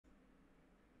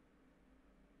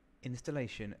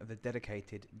Installation of the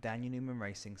dedicated Daniel Newman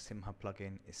Racing SimHub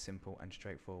plugin is simple and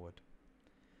straightforward.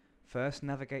 First,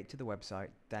 navigate to the website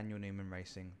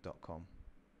danielnewmanracing.com.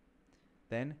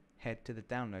 Then head to the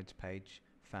Downloads page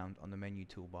found on the menu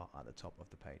toolbar at the top of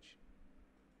the page.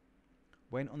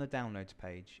 When on the Downloads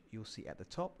page, you'll see at the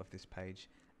top of this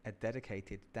page a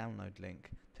dedicated download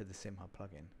link to the SimHub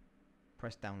plugin.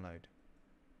 Press Download.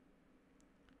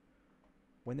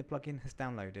 When the plugin has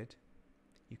downloaded,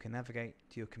 you can navigate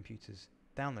to your computer's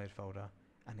download folder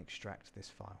and extract this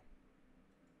file.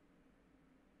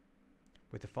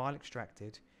 With the file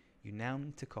extracted, you now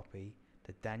need to copy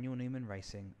the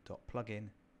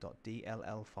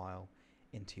danielnewmanracing.plugin.dll file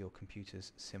into your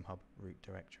computer's SimHub root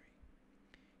directory.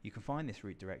 You can find this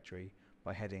root directory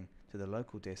by heading to the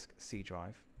local disk C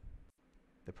drive,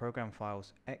 the program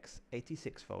files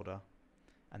x86 folder,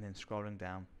 and then scrolling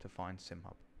down to find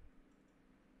SimHub.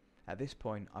 At this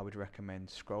point, I would recommend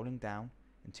scrolling down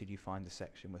until you find the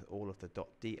section with all of the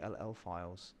 .dll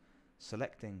files,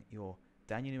 selecting your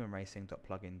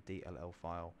danielnewmanracing.plugin.dll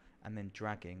file, and then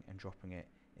dragging and dropping it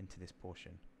into this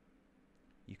portion.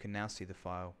 You can now see the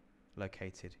file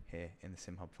located here in the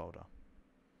SimHub folder.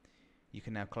 You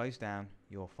can now close down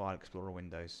your File Explorer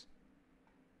windows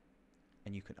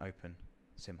and you can open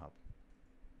SimHub.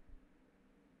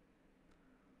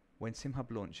 When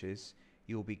SimHub launches,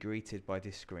 you will be greeted by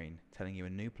this screen telling you a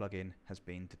new plugin has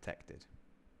been detected.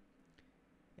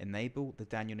 Enable the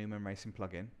Daniel Newman Racing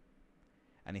plugin,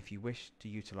 and if you wish to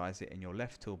utilize it in your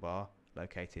left toolbar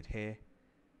located here,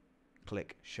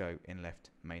 click Show in left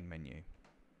main menu.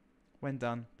 When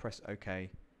done, press OK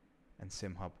and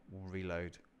SimHub will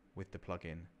reload with the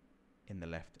plugin in the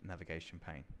left navigation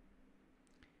pane.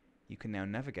 You can now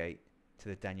navigate to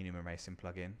the Daniel Newman Racing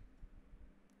plugin,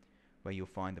 where you'll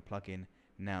find the plugin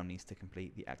now needs to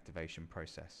complete the activation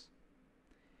process.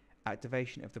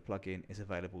 Activation of the plugin is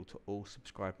available to all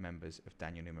subscribed members of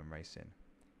Daniel Newman Racing.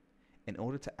 In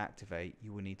order to activate,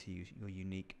 you will need to use your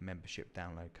unique membership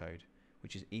download code,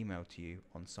 which is emailed to you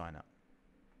on sign up.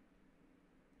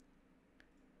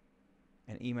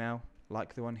 An email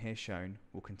like the one here shown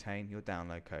will contain your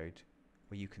download code,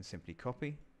 where you can simply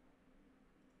copy,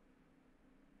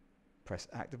 press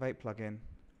Activate Plugin,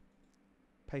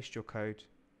 paste your code,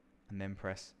 and then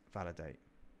press Validate.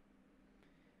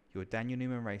 Your Daniel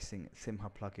Newman Racing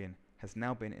SimHub plugin has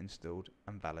now been installed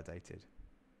and validated.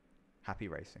 Happy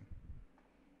racing!